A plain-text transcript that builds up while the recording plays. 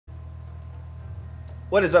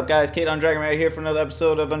What is up, guys? Katon Dragon right here for another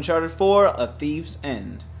episode of Uncharted 4, A Thief's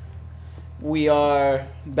End. We are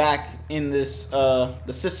back in this,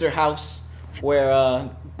 the sister house where,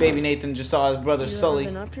 baby Nathan just saw his brother Sully.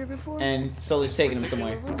 Been up here before? And Sully's taking him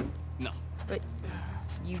somewhere. No. But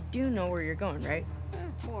you do know where you're going, right?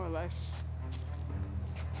 More or less.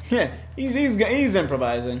 Yeah, he's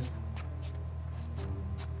improvising.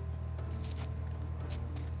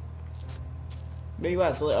 Where you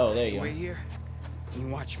at, Sully? Oh, there you go. Wait here. You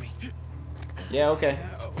watch me. Yeah, okay.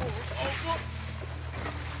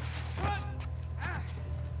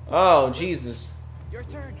 Oh, Jesus. Your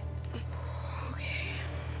turn. Okay.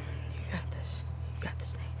 You got this. You got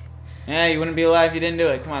this, Nate. Yeah, you wouldn't be alive if you didn't do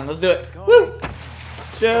it. Come on, let's do it. Go Woo!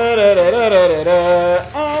 Da, da, da, da, da, da, da.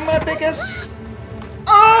 Oh, my biggest.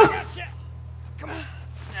 Oh! Come on.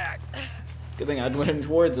 Good thing I went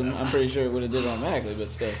towards him. I'm pretty sure it would have did it automatically,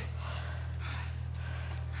 but still.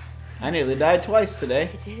 I nearly died twice today.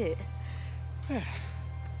 You did it. Of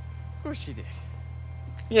course you did.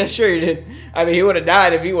 Yeah, sure you did. I mean, he would have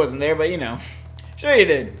died if he wasn't there, but you know. Sure you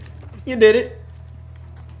did. You did it.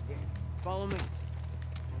 Follow me.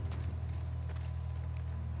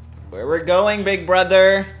 Where we're going, big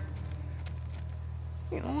brother.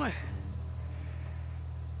 You know what?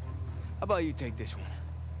 How about you take this one?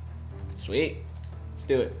 Sweet. Let's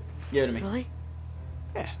do it. Give it to me. Really?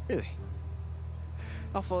 Yeah, really.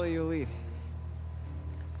 I'll follow your lead.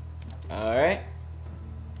 Alright.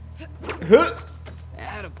 Huh.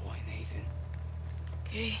 Attaboy, Nathan.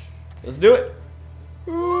 Okay. Let's do it.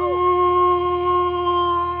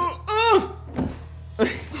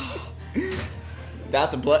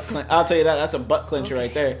 That's a butt clench. I'll tell you that. That's a butt clencher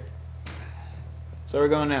right there. So we're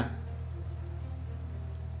going now.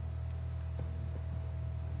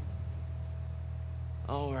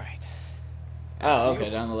 All right. Oh, okay.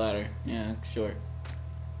 Down the ladder. Yeah, sure.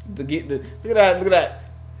 Look at that. Look at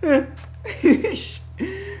that.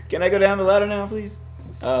 Can I go down the ladder now, please?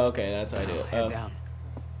 Oh, okay. That's how I do it. Head down.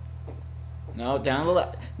 No, down the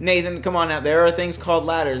ladder. Nathan, come on now. There are things called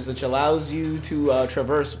ladders which allows you to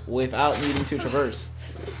traverse without needing to traverse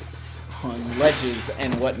on ledges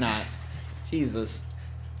and whatnot. Jesus.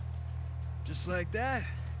 Just like that.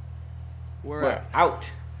 We're We're out.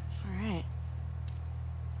 out. All right.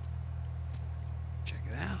 Check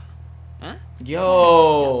it out. Huh?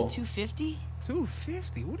 Yo. 250?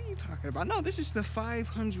 250? What are you talking about? No, this is the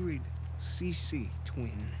 500cc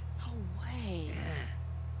twin. No way. Yeah.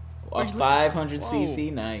 A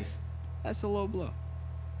 500cc. Nice. That's a low blow.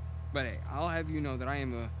 But hey, I'll have you know that I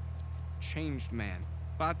am a changed man.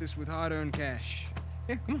 Bought this with hard-earned cash.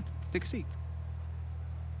 Yeah, come on, take a seat.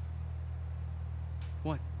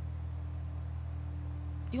 What?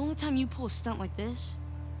 The only time you pull a stunt like this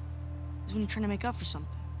is when you're trying to make up for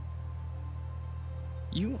something.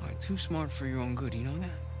 You are too smart for your own good, you know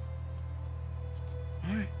that?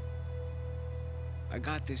 Alright. I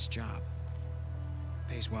got this job.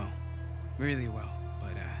 Pays well. Really well.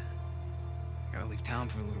 But, I gotta leave town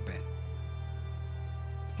for a little bit.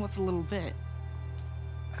 What's a little bit?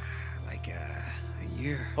 Like, a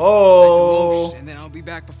year. Oh. At the most, and then I'll be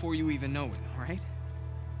back before you even know it, alright?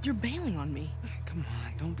 You're bailing on me. Come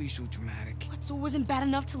on, don't be so dramatic. What, so it wasn't bad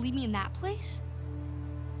enough to leave me in that place?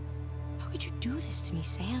 How could you do this to me,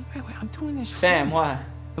 Sam? Wait, I'm doing this for Sam, you. why?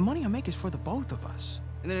 The money I make is for the both of us.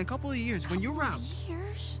 And then in a couple of years, when you're out...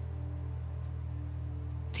 Years?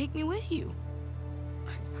 Take me with you.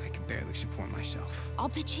 I can barely support myself. I'll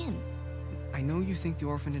pitch in. I know you think the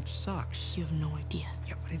orphanage sucks. You have no idea.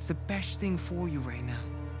 Yeah, but it's the best thing for you right now.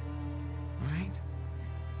 Alright?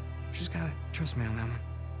 Just gotta trust me on that one.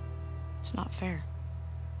 It's not fair.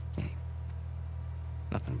 Hey,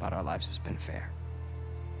 nothing about our lives has been fair.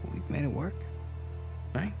 But we've made it work.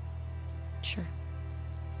 Right? Sure.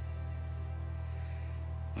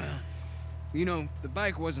 Well, you know, the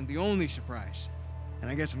bike wasn't the only surprise. And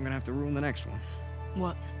I guess I'm gonna have to ruin the next one.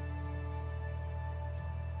 What?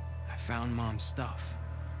 I found Mom's stuff.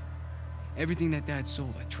 Everything that Dad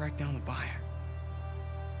sold, I tracked down the buyer.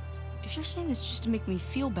 If you're saying this just to make me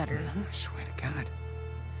feel better... I swear to God.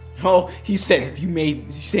 Oh, he said if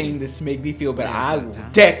you saying this to make me feel better, Yeah, I it's will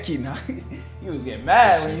not deck you. Now he was getting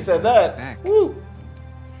mad when he said that. Back. Woo.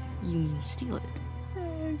 You mean steal it?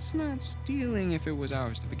 It's not stealing if it was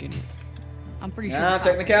ours to begin with. I'm pretty sure... Nah, the cop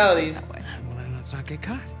technicalities. said it that way. Well, then let's not get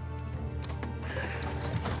caught.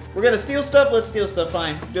 We're gonna steal stuff. Let's steal stuff.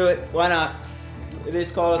 Fine, do it. Why not? It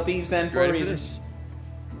is called A Thief's End for a reason.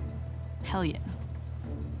 Hell yeah.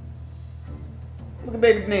 Look at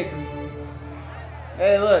baby Nathan.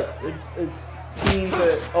 Hey, look, it's teen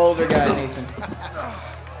to older guy Nathan.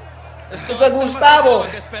 It's a Gustavo.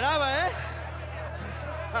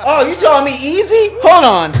 Oh, you telling me easy? Hold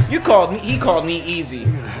on. You called me. He called me easy.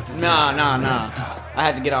 Nah. I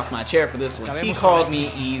had to get off my chair for this one. He called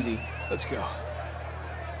me easy. Let's go.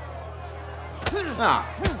 Ah,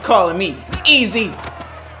 calling me easy.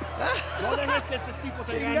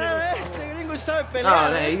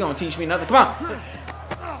 Oh, man, you gonna teach me nothing? Come on.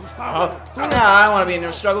 Nah, I don't want to be in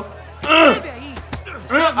no struggle.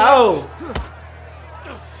 Oh.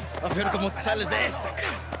 A ver cómo te sales de esta.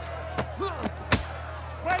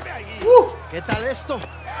 Woo. ¿Qué tal esto?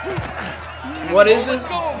 What is this?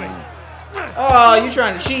 Oh, you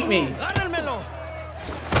trying to cheat me? ¡Gánalmelo!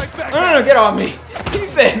 Get off me. He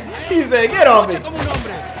said, get off me.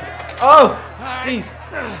 Oh, jeez.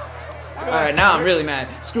 Alright, now I'm really mad.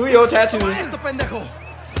 Screw your tattoos. Esto, pendejo.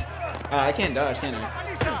 I can't dodge, can I?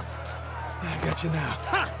 I got you now.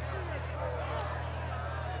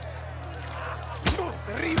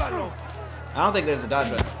 Derríbalo. I don't think there's a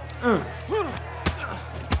dodge button.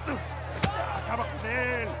 Acaba con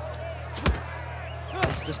él.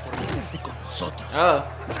 Esto es por meterte con nosotros.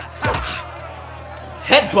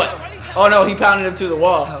 Headbutt. Oh no, he pounded him to the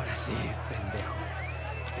wall. Ahora sí, pendejo.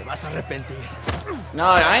 Te vas a arrepentir. No,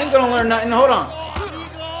 I ain't gonna learn nothing. Hold on.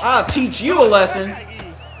 I'll teach you a lesson.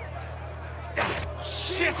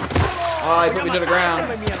 Shit. Oh, he put me to the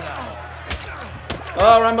ground.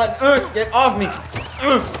 Oh, run button. Get off me. Te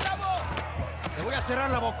voy a cerrar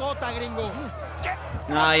la bocota, gringo.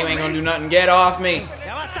 Nah, you ain't gonna do nothing. Get off me.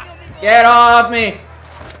 Ya basta. Get off me.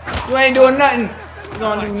 You ain't doing nothing. You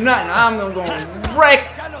gonna do nothing. I'm gonna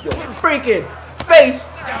wreck your freaking face.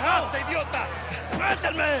 Idiota.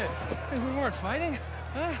 Suéltame. Hey, we weren't fighting,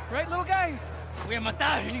 huh? Right, little guy? Voy a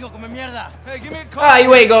matar, gringo, come mierda. Hey, give me a call. Ah,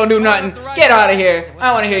 you ain't gonna do nothing. Get out of here.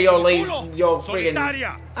 I wanna hear your freaking.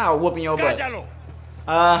 I'll whooping your butt.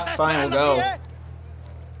 Fine, we'll go.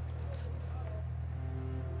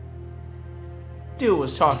 Dude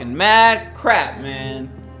was talking mad crap, man.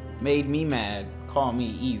 Made me mad. Call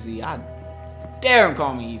me easy. I dare him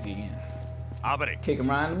call me easy again. Kick him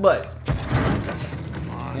right in the butt. Come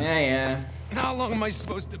on. Yeah. How long am I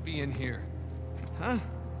supposed to be in here? Huh?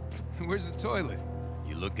 Where's the toilet?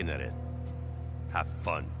 You looking at it? Have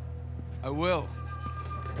fun. I will.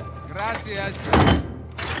 Gracias.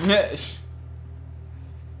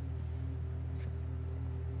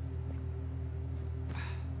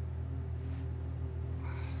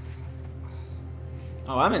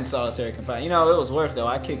 Oh, I'm in solitary confinement. You know, it was worth it though.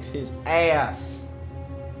 I kicked his ass.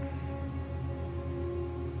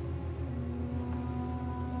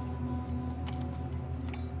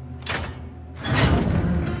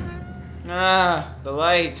 Ah, the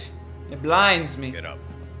light. It blinds me. Get up.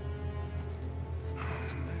 Oh,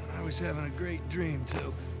 man, I was having a great dream,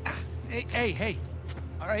 too. Ah, hey.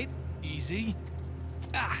 All right, easy.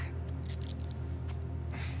 Ah.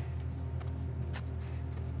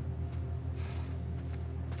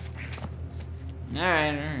 All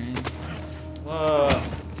right. Whoa.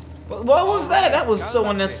 What was that? That was so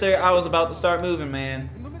unnecessary. I was about to start moving, man.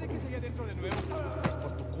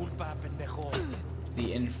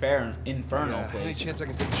 The infernal place. Any chance I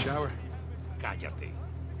can take a shower? Cállate.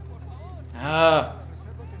 Ah.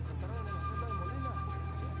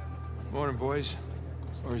 Morning, boys.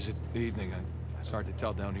 Or is it the evening? It's hard to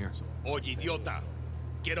tell down here. Oye, idiota.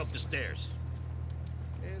 Get off the stairs.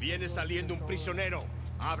 Viene saliendo un prisionero.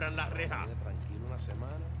 Abran la reja.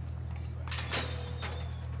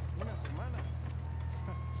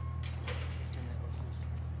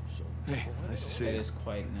 Hey, nice to see It you. is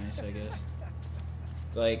quite nice, I guess.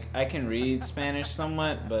 Like, I can read Spanish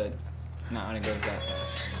somewhat, but not when it goes that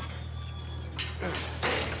fast.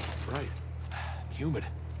 Right. Humid.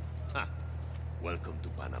 Ha. Welcome to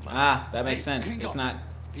Panama. Ah, that makes sense. It's not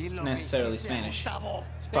necessarily Spanish.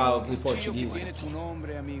 It's probably Portuguese.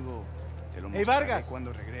 Hey, Vargas,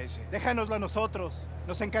 déjanoslo a nosotros.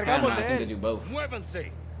 Nos I don't encargamos know, I de think they él. do both. Muévanse.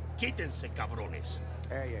 Quítense, cabrones.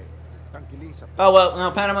 Oh, well,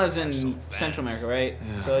 no, Panama's in Central America, right?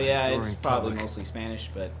 Yeah, So, yeah, it's during probably public. mostly Spanish,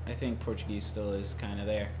 but I think Portuguese still is kind of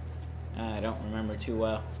there. I don't remember too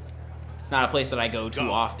well. It's not a place that I go to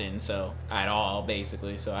often, so, at all,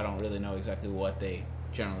 basically, so I don't really know exactly what they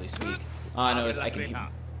generally speak. All I know is I can keep... ¿A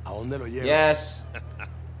dónde lo llevas? Yes.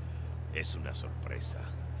 Es una sorpresa.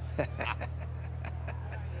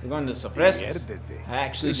 We're going to Sorpresas. I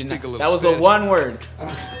actually You did speak a not. little That was the Spanish. one word.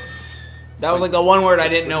 That was like the one word I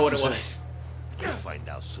didn't know what it was. You'll find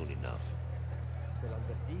out soon enough.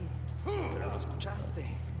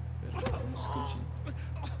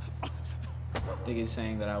 I think he's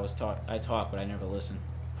saying that I talk, but I never listen.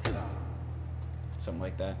 Something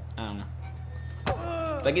like that. I don't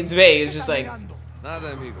know. Like, it's vague. It's just like,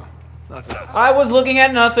 Nada, amigo. Nothing. I was looking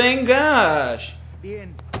at nothing. Gosh.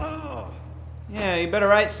 Bien. Yeah, you better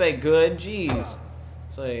right say good. Jeez.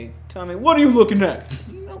 It's like, tell me, what are you looking at?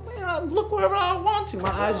 You know, man, I look wherever I want to.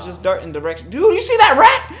 My eyes just dart in direction. Dude, you see that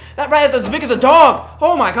rat? That rat is as big as a dog.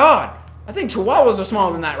 Oh my god. I think chihuahuas are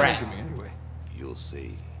smaller than that rat. Anyway, you'll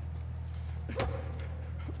see.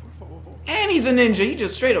 And he's a ninja. He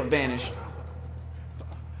just straight up vanished.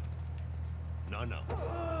 No, not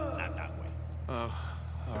that way. Oh,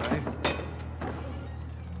 all right.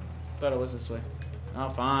 Thought it was this way. Oh,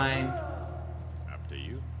 fine. After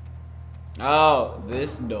you. Oh,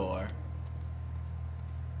 this door.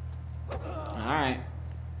 Alright.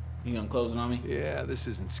 You gonna close it on me? Yeah, this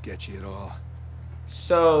isn't sketchy at all.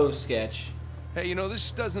 So sketch. Hey, you know,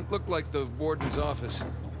 this doesn't look like the warden's office.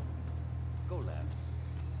 Go, lad.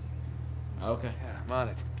 Okay. Yeah, I'm on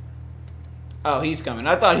it. Oh, he's coming.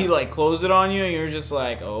 I thought he like closed it on you and you're just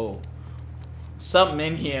like, oh. Something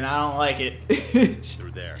in here and I don't like it.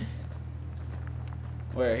 Through there.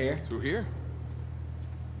 Where, here? Through here?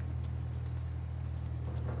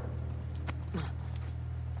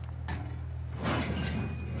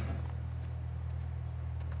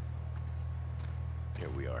 Here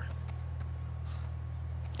we are.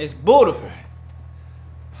 It's beautiful.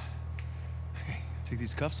 Hey, take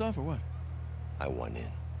these cuffs off or what? I want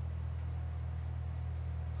in.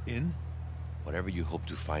 In? Whatever you hope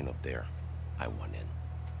to find up there, I want in.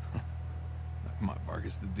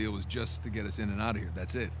 Marcus, the deal was just to get us in and out of here.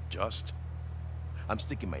 That's it. Just? I'm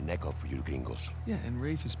sticking my neck out for you gringos. Yeah, and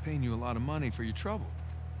Rafe is paying you a lot of money for your trouble.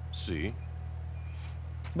 See?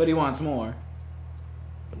 But he wants more.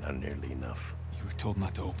 But not nearly enough. You were told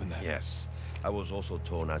not to open that. Yes. I was also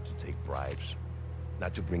told not to take bribes,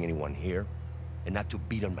 not to bring anyone here, and not to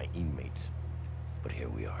beat on my inmates. But here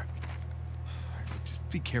we are. Just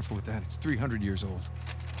be careful with that. It's 300 years old.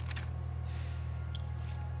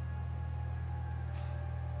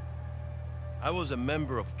 I was a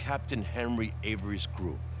member of Captain Henry Avery's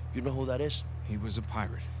crew. You know who that is? He was a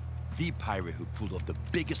pirate. The pirate who pulled off the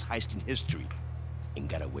biggest heist in history and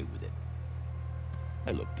got away with it.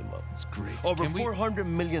 I looked him up. It's great. Over Can we- $400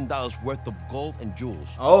 million worth of gold and jewels.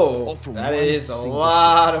 Oh, All from that one is a single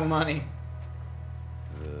lot of money.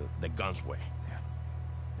 The Gunsway. Yeah.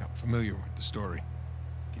 I'm familiar with the story.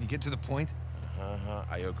 Can you get to the point?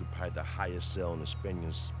 I occupied the highest cell in the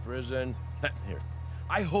Spaniards' prison. Here.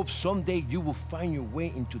 I hope someday you will find your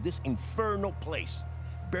way into this infernal place.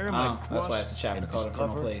 Bear my cross that's why it's a chapter and called Infernal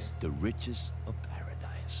discover Place. the riches of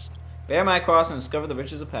paradise. Bear my cross and discover the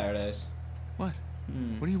riches of paradise. What?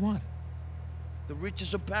 What do you want? The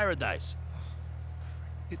riches of paradise.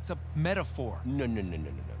 It's a metaphor. No. No,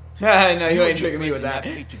 you and ain't your tricking me friends with did not that.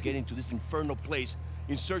 pay to get into this infernal place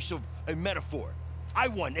in search of a metaphor. I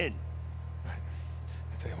want in. Right.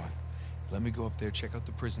 I'll tell you what. Let me go up there, check out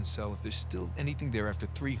the prison cell. If there's still anything there after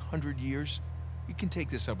 300 years, you can take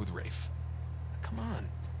this up with Rafe. Come on.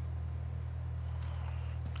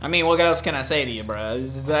 I mean, what else can I say to you, bro?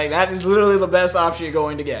 It's just like, that is literally the best option you're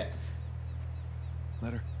going to get.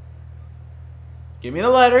 Letter. Give me the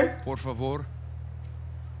letter. Por favor.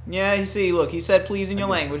 Yeah, you see, look, he said please in your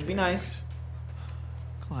language. Be nice.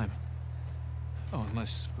 Climb. Oh,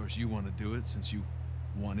 unless, of course, you want to do it, since you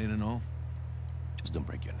want in and all. Just don't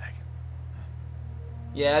break your neck.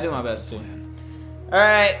 Yeah, I do my best That's the too. plan.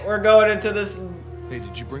 Alright, we're going into this Hey,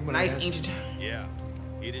 did you bring what nice I asked? ancient... Yeah,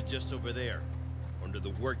 it is just over there, under the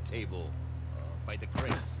work table, by the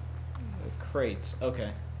crates. Crates,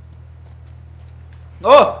 okay.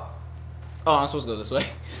 Oh! Oh, I'm supposed to go this way.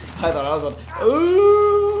 I thought I was on...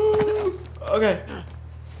 Ooh! Okay.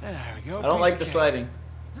 There we go. I don't like the sliding.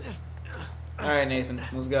 Alright, Nathan,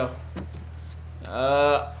 let's go.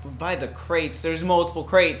 By the crates. There's multiple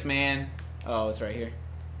crates, man. Oh, it's right here.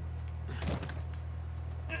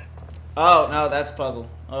 Oh, no, that's a puzzle.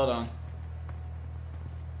 Hold on.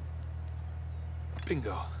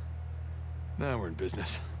 Bingo. Now we're in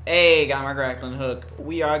business. Hey, got my grappling hook.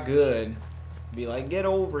 We are good. Be like, get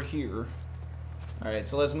over here. Alright,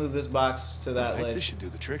 so let's move this box to that Right, ledge. this should do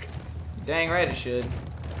the trick. Dang right it should.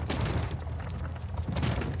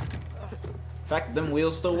 The fact that them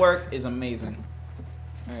wheels still work is amazing.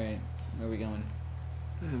 Alright, where are we going?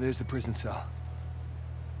 There's the prison cell.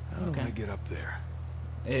 How do Okay. I get up there?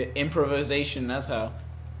 Improvisation, that's how.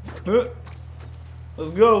 Huh.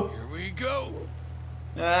 Let's go. Here we go.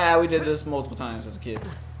 Ah, we did this multiple times as a kid.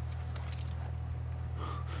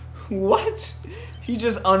 What? He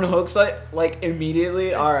just unhooks it like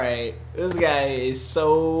immediately? Alright. This guy is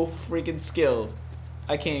so freaking skilled.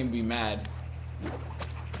 I can't even be mad.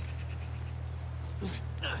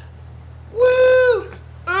 Woo!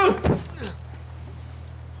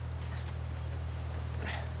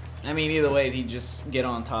 I mean, either way, he'd just get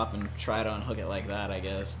on top and try to unhook it like that, I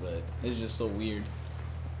guess. But it's just so weird.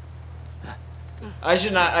 I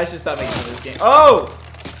should stop making fun of this game. Oh!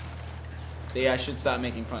 See, I should stop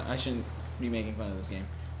making fun. I shouldn't be making fun of this game.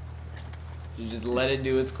 You just let it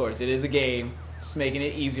do its course. It is a game. Just making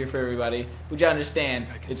it easier for everybody. Which I understand.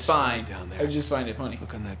 It's fine. Down there. I just find it funny.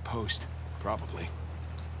 Look on that post. Probably.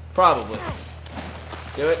 Probably.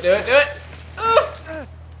 Do it, do it, do it!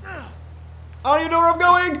 I don't even know where I'm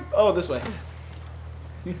going! Oh, this way.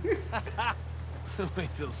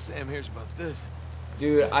 Wait till Sam hears about this.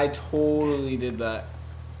 Dude, I totally did that.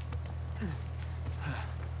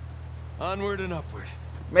 Onward and upward.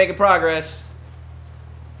 Making progress.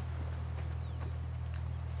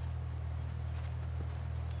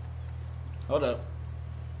 Hold up.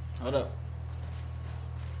 Hold up.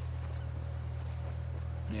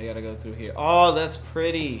 You gotta go through here. Oh, that's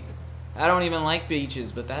pretty. I don't even like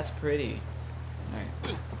beaches, but that's pretty.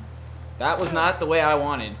 Alright. That was not the way I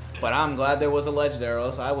wanted, but I'm glad there was a ledge there, or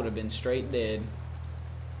else I would have been straight dead.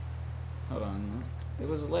 Hold on. There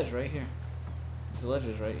was a ledge right here. The ledge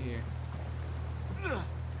is right here. No,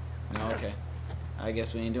 okay. I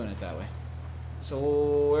guess we ain't doing it that way. So,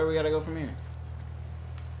 where we gotta go from here?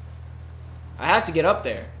 I have to get up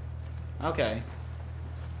there. Okay.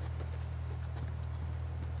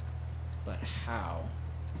 But how?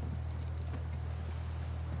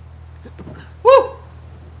 Woo!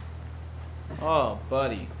 Oh,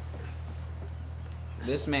 buddy.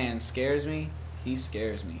 This man scares me. He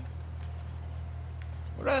scares me.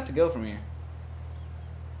 Where do I have to go from here?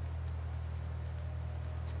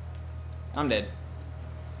 I'm dead.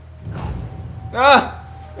 Ah!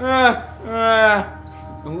 Ah! Ah!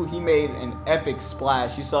 Ooh, he made an epic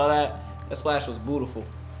splash. You saw that? That splash was beautiful.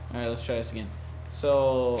 Alright, let's try this again.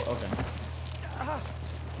 So, okay.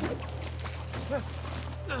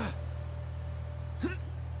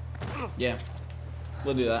 Yeah.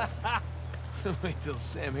 We'll do that. Wait till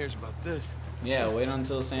Sam hears about this. Yeah, wait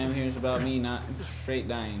until Sam hears about me not straight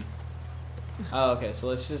dying. Oh, okay, so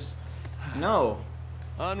let's just... No!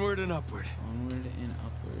 Onward and upward. Onward and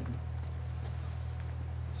upward.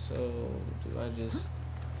 So, do I just...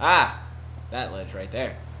 Ah! That ledge right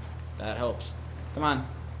there. That helps. Come on.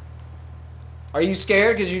 Are you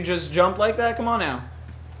scared because you just jumped like that? Come on now.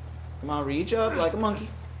 Come on, reach up like a monkey.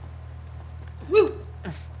 Woo!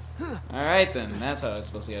 Alright then, that's how I was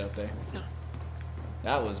supposed to get up there.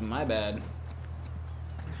 That was my bad.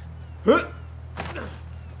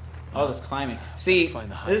 All this climbing. See,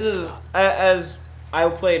 this is, as I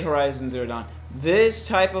played Horizon Zero Dawn, this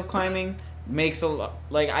type of climbing makes a lot,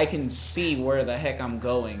 like, I can see where the heck I'm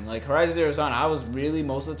going. Like, Horizon Zero Dawn, I was really,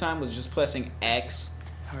 most of the time, was just pressing X.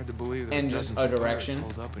 Hard to believe that and just a direction.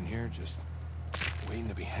 Hold up in here, just waiting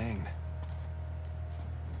to be hanged.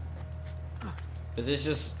 Cause it's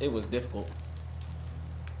just, it was difficult.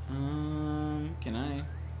 Can I?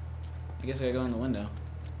 I guess I gotta go in the window.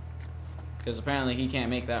 Because apparently he can't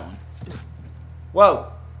make that one.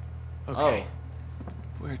 Whoa! Okay. Oh.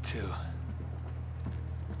 Where to?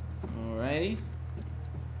 Alrighty.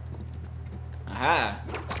 Aha!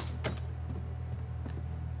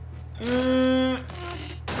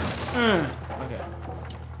 Okay.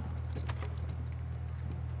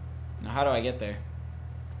 Now how do I get there?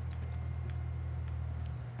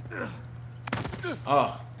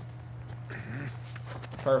 Oh.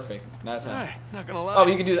 Perfect. That's how. Alright, not gonna lie. Oh,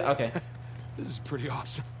 you can do that. Okay. This is pretty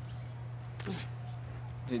awesome.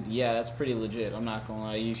 Dude, yeah, that's pretty legit. I'm not gonna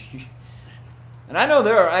lie. And I know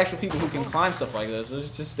there are actual people who can climb stuff like this.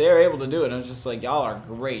 It's just they're able to do it. I'm just like, y'all are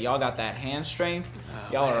great. Y'all got that hand strength.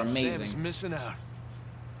 Y'all are amazing. Sam's missing out.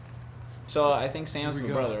 So I think Sam's the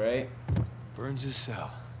brother, right? Burns his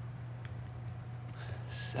cell.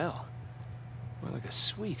 Cell? More like a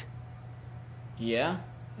suite. Yeah.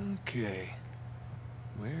 Okay.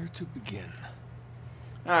 Where to begin?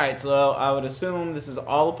 Alright, so I would assume this is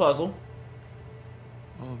all a puzzle.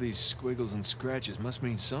 All these squiggles and scratches must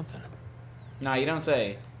mean something. Nah, you don't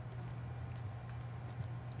say.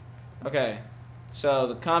 Okay. So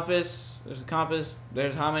the compass, there's a compass.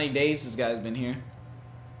 There's how many days this guy's been here.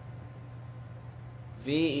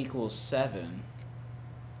 V equals 7.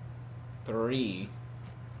 3.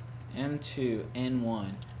 M2,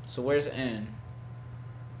 N1. So where's N?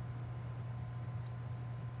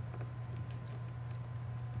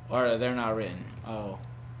 Or they're not written. Oh.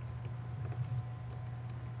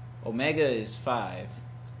 Omega is 5.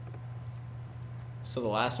 So the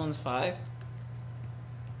last one's 5?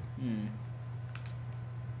 I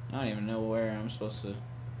don't even know where I'm supposed to...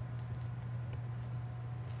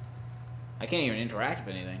 I can't even interact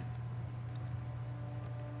with anything.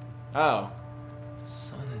 Oh.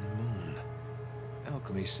 Sun and moon.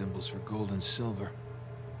 Alchemy symbols for gold and silver.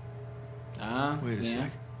 Wait a yeah.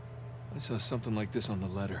 sec. I saw something like this on the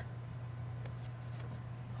letter.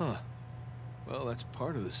 Huh. Well, that's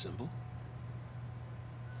part of the symbol.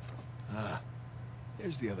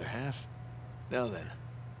 There's the other half. Now then.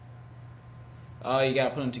 Oh, you gotta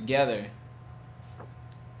put them together.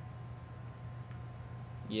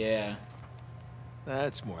 Yeah.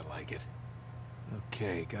 That's more like it.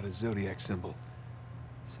 Okay, got a zodiac symbol.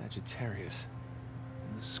 Sagittarius.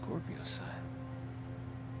 And the Scorpio sign.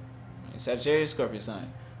 Sagittarius, Scorpio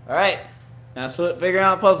sign. Alright. That's what figuring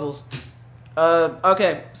out puzzles.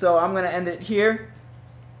 Okay, so I'm gonna end it here.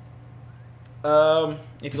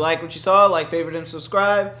 If you like what you saw, like, favorite, and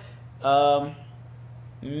subscribe.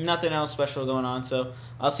 Nothing else special going on, so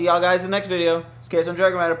I'll see y'all guys in the next video. It's Katon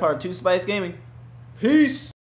Dragon Rider Part 2 Spice Gaming. Peace!